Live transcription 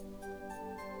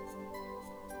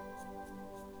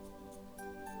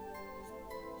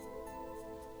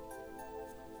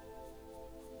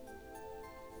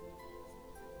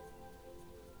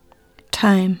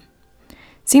Time.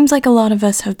 Seems like a lot of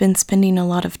us have been spending a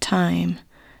lot of time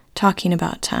talking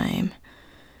about time,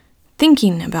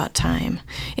 thinking about time,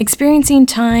 experiencing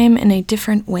time in a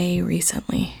different way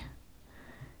recently.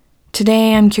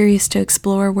 Today, I'm curious to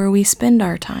explore where we spend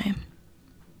our time.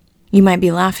 You might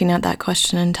be laughing at that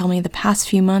question and tell me the past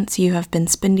few months you have been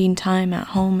spending time at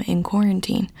home in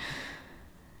quarantine.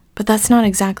 But that's not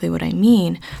exactly what I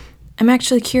mean. I'm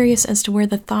actually curious as to where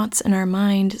the thoughts in our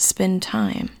mind spend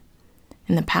time.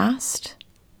 In the past?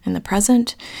 In the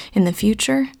present? In the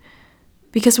future?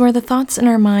 Because where the thoughts in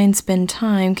our mind spend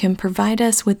time can provide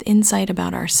us with insight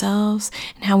about ourselves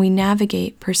and how we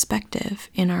navigate perspective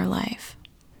in our life.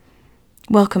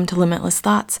 Welcome to Limitless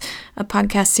Thoughts, a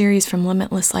podcast series from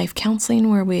Limitless Life Counseling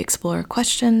where we explore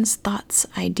questions, thoughts,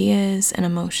 ideas, and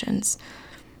emotions.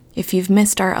 If you've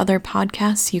missed our other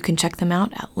podcasts, you can check them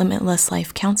out at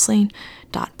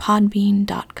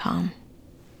limitlesslifecounseling.podbean.com.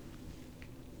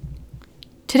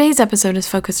 Today's episode is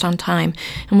focused on time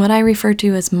and what I refer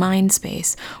to as mind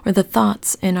space, or the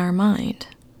thoughts in our mind.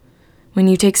 When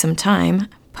you take some time,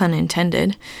 pun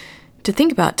intended, to think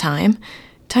about time,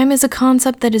 time is a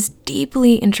concept that is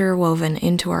deeply interwoven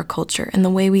into our culture and the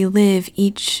way we live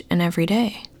each and every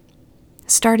day.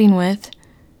 Starting with,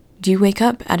 do you wake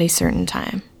up at a certain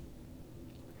time?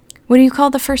 What do you call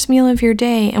the first meal of your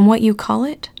day and what you call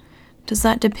it? Does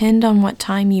that depend on what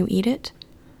time you eat it?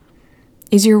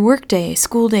 Is your workday,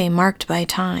 school day marked by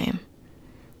time?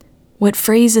 What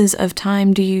phrases of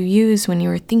time do you use when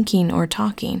you are thinking or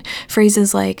talking?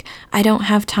 Phrases like, I don't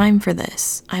have time for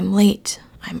this, I'm late,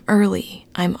 I'm early,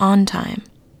 I'm on time.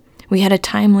 We had a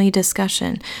timely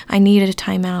discussion, I needed a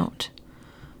time out.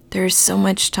 There is so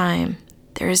much time,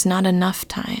 there is not enough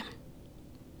time.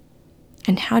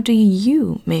 And how do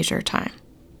you measure time?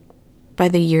 By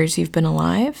the years you've been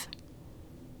alive?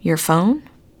 Your phone?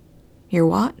 Your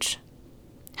watch?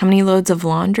 How many loads of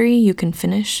laundry you can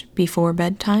finish before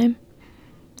bedtime?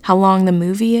 How long the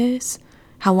movie is?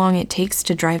 How long it takes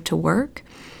to drive to work?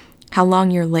 How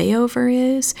long your layover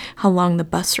is? How long the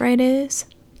bus ride is?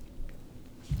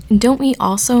 And don't we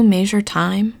also measure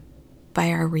time by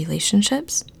our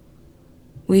relationships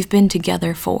we've been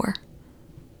together for?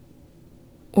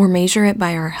 Or measure it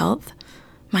by our health?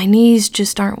 My knees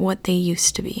just aren't what they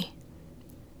used to be.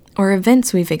 Or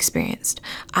events we've experienced,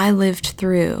 I lived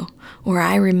through, or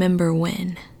I remember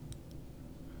when.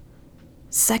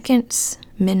 Seconds,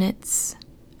 minutes,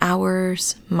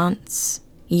 hours, months,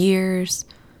 years,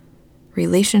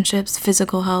 relationships,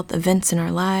 physical health, events in our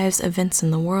lives, events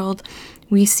in the world,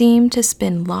 we seem to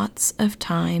spend lots of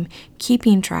time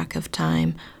keeping track of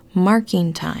time,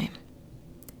 marking time.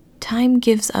 Time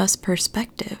gives us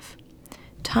perspective.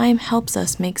 Time helps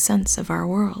us make sense of our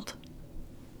world.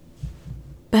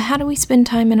 But how do we spend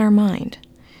time in our mind?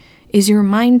 Is your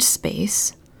mind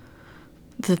space,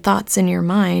 the thoughts in your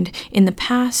mind, in the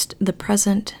past, the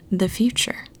present, the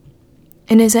future?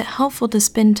 And is it helpful to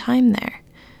spend time there?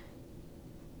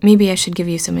 Maybe I should give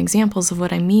you some examples of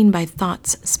what I mean by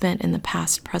thoughts spent in the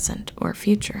past, present, or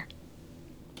future.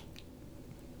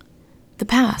 The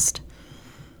past.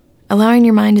 Allowing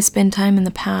your mind to spend time in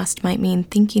the past might mean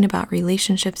thinking about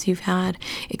relationships you've had,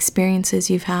 experiences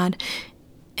you've had,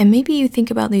 and maybe you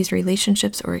think about these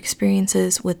relationships or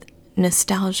experiences with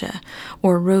nostalgia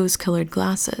or rose-colored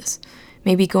glasses,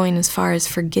 maybe going as far as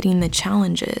forgetting the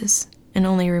challenges and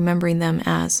only remembering them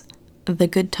as the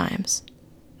good times,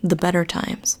 the better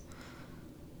times.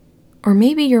 Or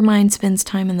maybe your mind spends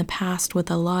time in the past with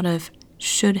a lot of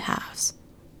should-haves.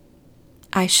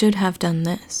 I should have done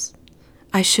this.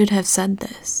 I should have said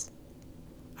this.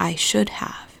 I should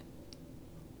have.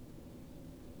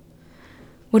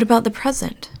 What about the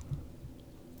present?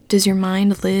 Does your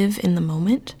mind live in the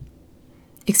moment,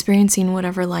 experiencing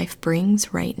whatever life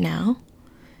brings right now,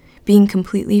 being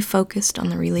completely focused on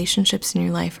the relationships in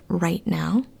your life right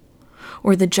now,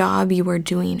 or the job you are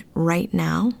doing right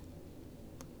now,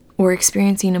 or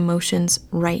experiencing emotions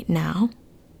right now,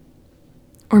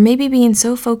 or maybe being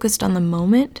so focused on the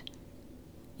moment,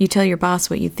 you tell your boss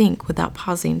what you think without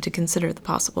pausing to consider the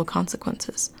possible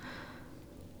consequences.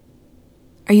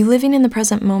 Are you living in the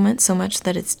present moment so much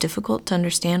that it's difficult to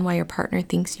understand why your partner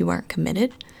thinks you aren't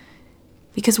committed?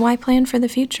 Because why plan for the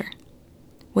future?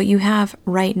 What you have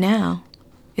right now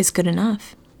is good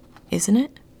enough, isn't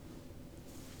it?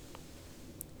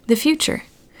 The future.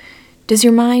 Does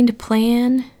your mind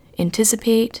plan,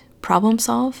 anticipate, problem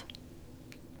solve?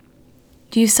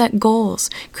 Do you set goals,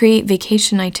 create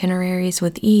vacation itineraries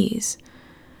with ease?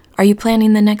 Are you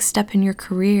planning the next step in your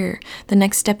career, the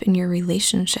next step in your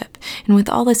relationship? And with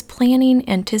all this planning,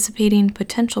 anticipating,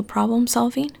 potential problem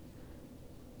solving,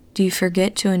 do you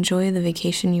forget to enjoy the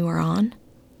vacation you are on?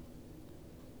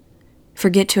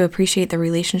 Forget to appreciate the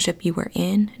relationship you are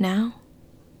in now?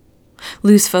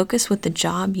 Lose focus with the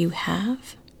job you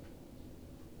have?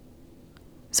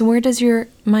 So where does your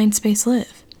mind space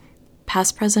live?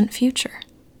 Past, present, future?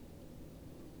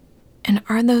 And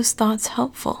are those thoughts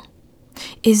helpful?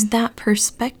 Is that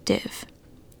perspective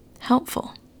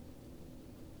helpful?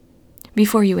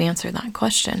 Before you answer that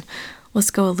question,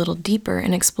 let's go a little deeper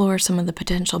and explore some of the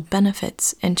potential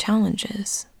benefits and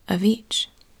challenges of each.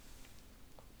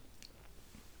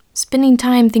 Spending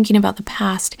time thinking about the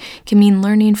past can mean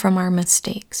learning from our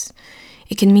mistakes.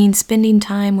 It can mean spending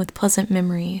time with pleasant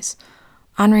memories,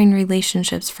 honoring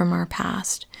relationships from our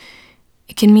past.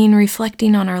 It can mean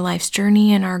reflecting on our life's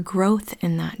journey and our growth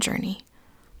in that journey.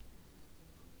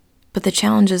 But the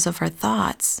challenges of our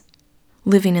thoughts,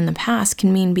 living in the past,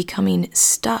 can mean becoming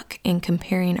stuck in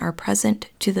comparing our present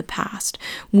to the past,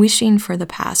 wishing for the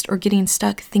past, or getting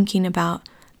stuck thinking about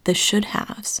the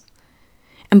should-haves,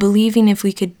 and believing if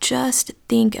we could just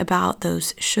think about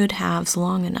those should-haves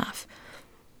long enough,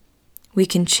 we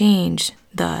can change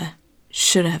the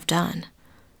should have done,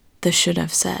 the should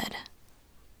have said.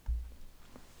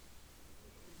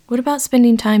 What about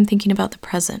spending time thinking about the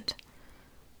present?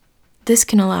 This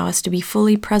can allow us to be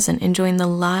fully present, enjoying the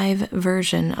live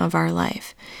version of our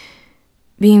life,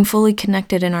 being fully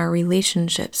connected in our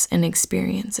relationships and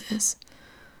experiences.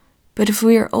 But if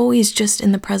we are always just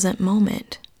in the present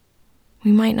moment,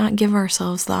 we might not give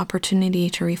ourselves the opportunity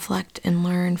to reflect and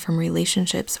learn from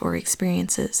relationships or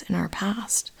experiences in our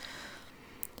past.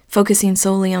 Focusing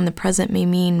solely on the present may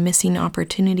mean missing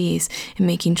opportunities and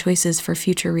making choices for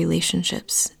future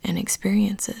relationships and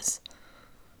experiences.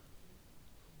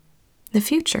 The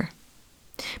future.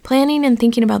 Planning and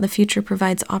thinking about the future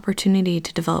provides opportunity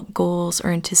to develop goals or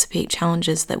anticipate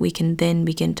challenges that we can then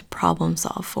begin to problem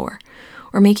solve for,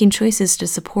 or making choices to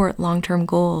support long-term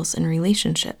goals and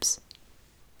relationships.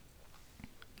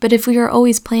 But if we are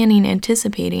always planning,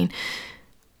 anticipating,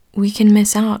 we can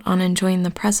miss out on enjoying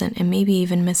the present and maybe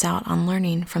even miss out on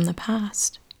learning from the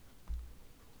past.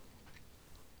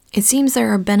 It seems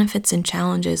there are benefits and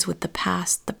challenges with the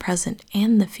past, the present,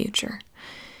 and the future.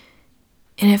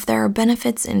 And if there are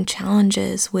benefits and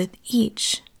challenges with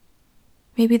each,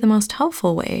 maybe the most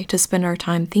helpful way to spend our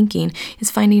time thinking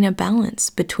is finding a balance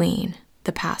between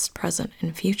the past, present,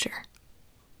 and future.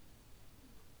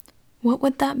 What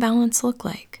would that balance look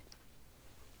like?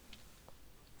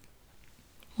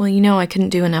 Well, I couldn't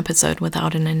do an episode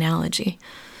without an analogy.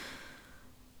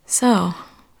 So,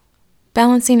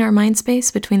 balancing our mind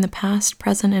space between the past,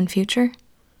 present, and future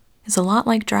is a lot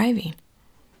like driving.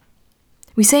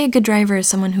 We say a good driver is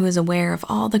someone who is aware of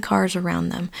all the cars around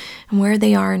them and where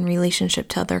they are in relationship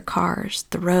to other cars,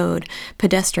 the road,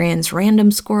 pedestrians,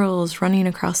 random squirrels running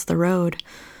across the road.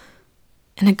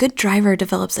 And a good driver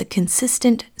develops a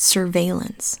consistent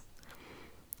surveillance,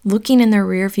 looking in their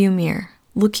rearview mirror,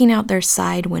 looking out their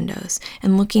side windows,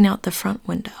 and looking out the front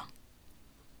window.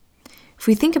 If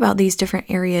we think about these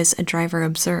different areas a driver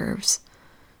observes,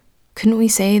 couldn't we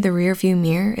say the rearview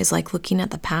mirror is like looking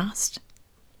at the past?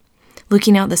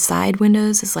 Looking out the side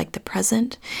windows is like the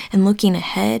present, and looking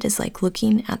ahead is like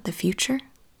looking at the future?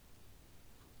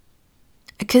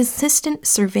 A consistent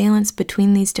surveillance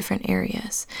between these different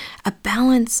areas, a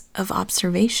balance of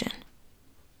observation.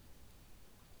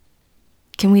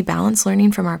 Can we balance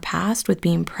learning from our past with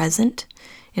being present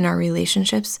in our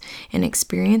relationships and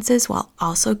experiences while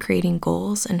also creating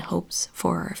goals and hopes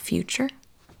for our future?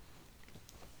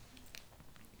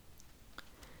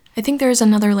 I think there is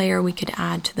another layer we could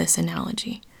add to this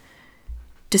analogy.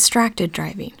 Distracted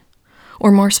driving.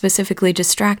 Or more specifically,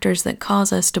 distractors that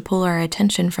cause us to pull our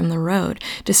attention from the road.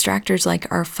 Distractors like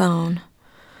our phone,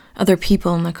 other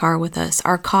people in the car with us,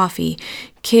 our coffee,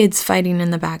 kids fighting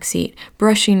in the back seat,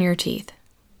 brushing your teeth.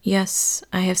 Yes,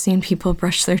 I have seen people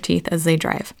brush their teeth as they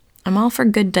drive. I'm all for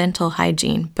good dental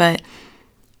hygiene, but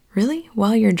really,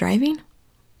 while you're driving?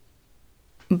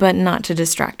 But not to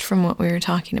distract from what we were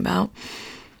talking about.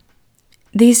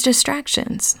 These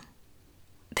distractions,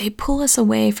 they pull us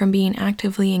away from being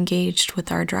actively engaged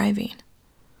with our driving.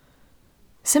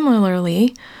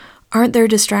 Similarly, aren't there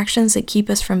distractions that keep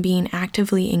us from being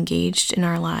actively engaged in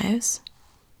our lives?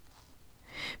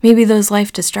 Maybe those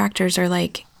life distractors are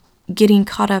like getting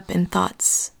caught up in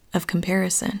thoughts of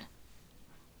comparison,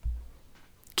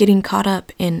 getting caught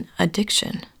up in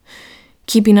addiction,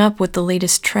 keeping up with the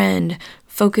latest trend,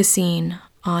 focusing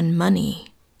on money,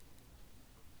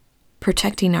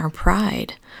 protecting our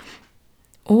pride,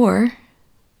 or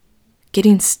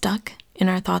getting stuck in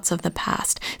our thoughts of the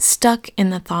past, stuck in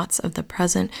the thoughts of the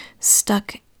present,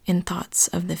 stuck in thoughts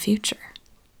of the future.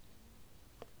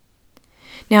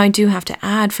 Now, I do have to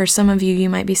add, for some of you, you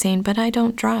might be saying, but I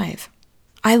don't drive.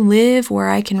 I live where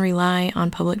I can rely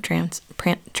on public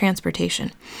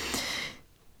transportation.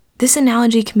 This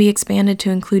analogy can be expanded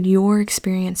to include your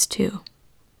experience too.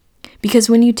 Because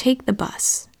when you take the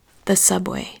bus, the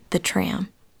subway, the tram,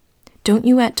 don't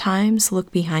you at times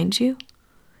look behind you,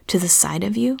 to the side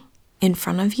of you, in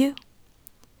front of you?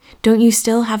 Don't you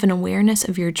still have an awareness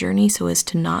of your journey so as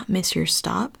to not miss your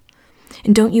stop?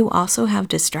 And don't you also have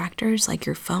distractors like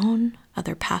your phone,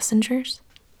 other passengers?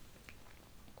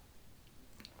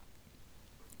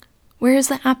 Where is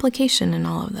the application in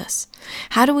all of this?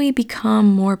 How do we become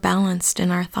more balanced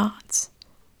in our thoughts,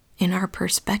 in our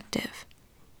perspective?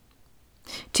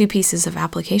 2 pieces of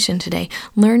application today: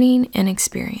 learning and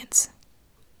experience.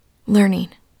 Learning.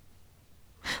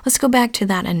 Let's go back to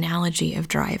that analogy of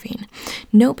driving.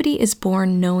 Nobody is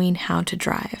born knowing how to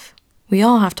drive. We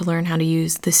all have to learn how to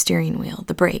use the steering wheel,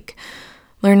 the brake,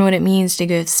 learn what it means to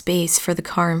give space for the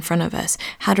car in front of us,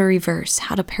 how to reverse,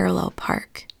 how to parallel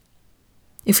park.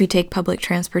 If we take public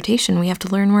transportation, we have to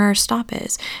learn where our stop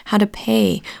is, how to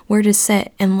pay, where to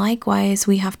sit, and likewise,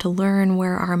 we have to learn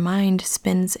where our mind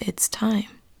spends its time.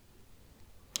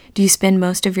 Do you spend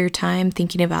most of your time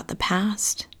thinking about the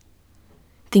past,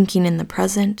 thinking in the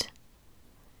present,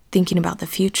 thinking about the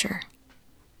future?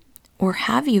 Or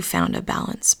have you found a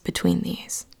balance between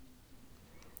these?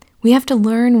 We have to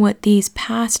learn what these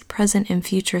past, present, and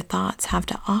future thoughts have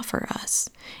to offer us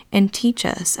and teach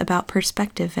us about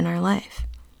perspective in our life.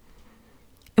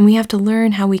 And we have to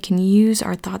learn how we can use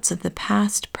our thoughts of the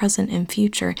past, present, and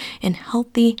future in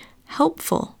healthy,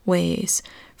 helpful ways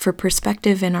for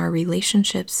perspective in our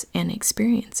relationships and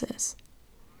experiences.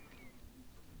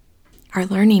 Our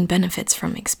learning benefits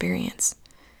from experience.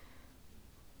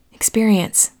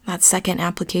 Experience, that second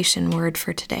application word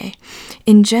for today.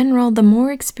 In general, the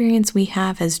more experience we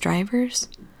have as drivers,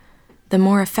 the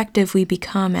more effective we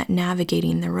become at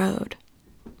navigating the road.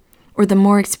 Or the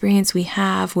more experience we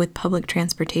have with public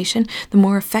transportation, the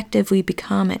more effective we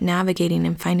become at navigating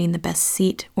and finding the best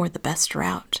seat or the best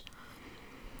route.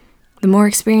 The more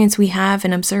experience we have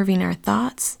in observing our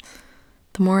thoughts,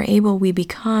 the more able we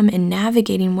become in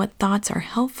navigating what thoughts are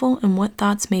helpful and what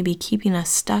thoughts may be keeping us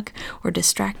stuck or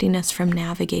distracting us from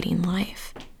navigating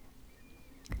life.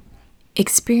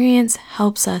 Experience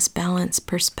helps us balance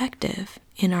perspective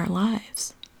in our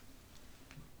lives.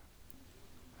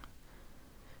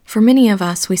 For many of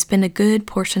us, we spend a good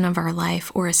portion of our life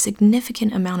or a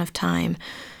significant amount of time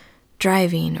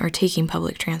driving or taking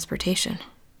public transportation.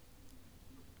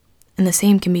 And the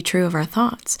same can be true of our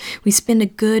thoughts. We spend a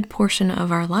good portion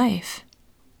of our life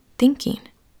thinking.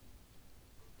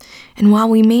 And while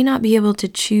we may not be able to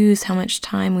choose how much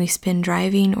time we spend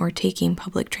driving or taking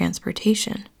public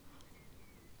transportation,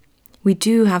 we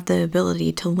do have the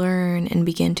ability to learn and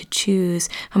begin to choose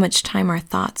how much time our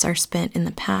thoughts are spent in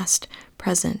the past,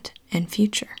 present, and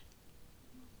future.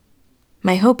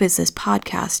 My hope is this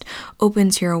podcast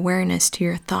opens your awareness to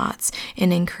your thoughts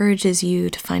and encourages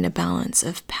you to find a balance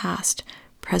of past,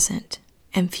 present,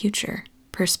 and future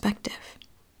perspective.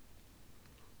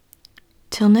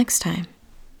 Till next time,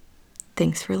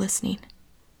 thanks for listening.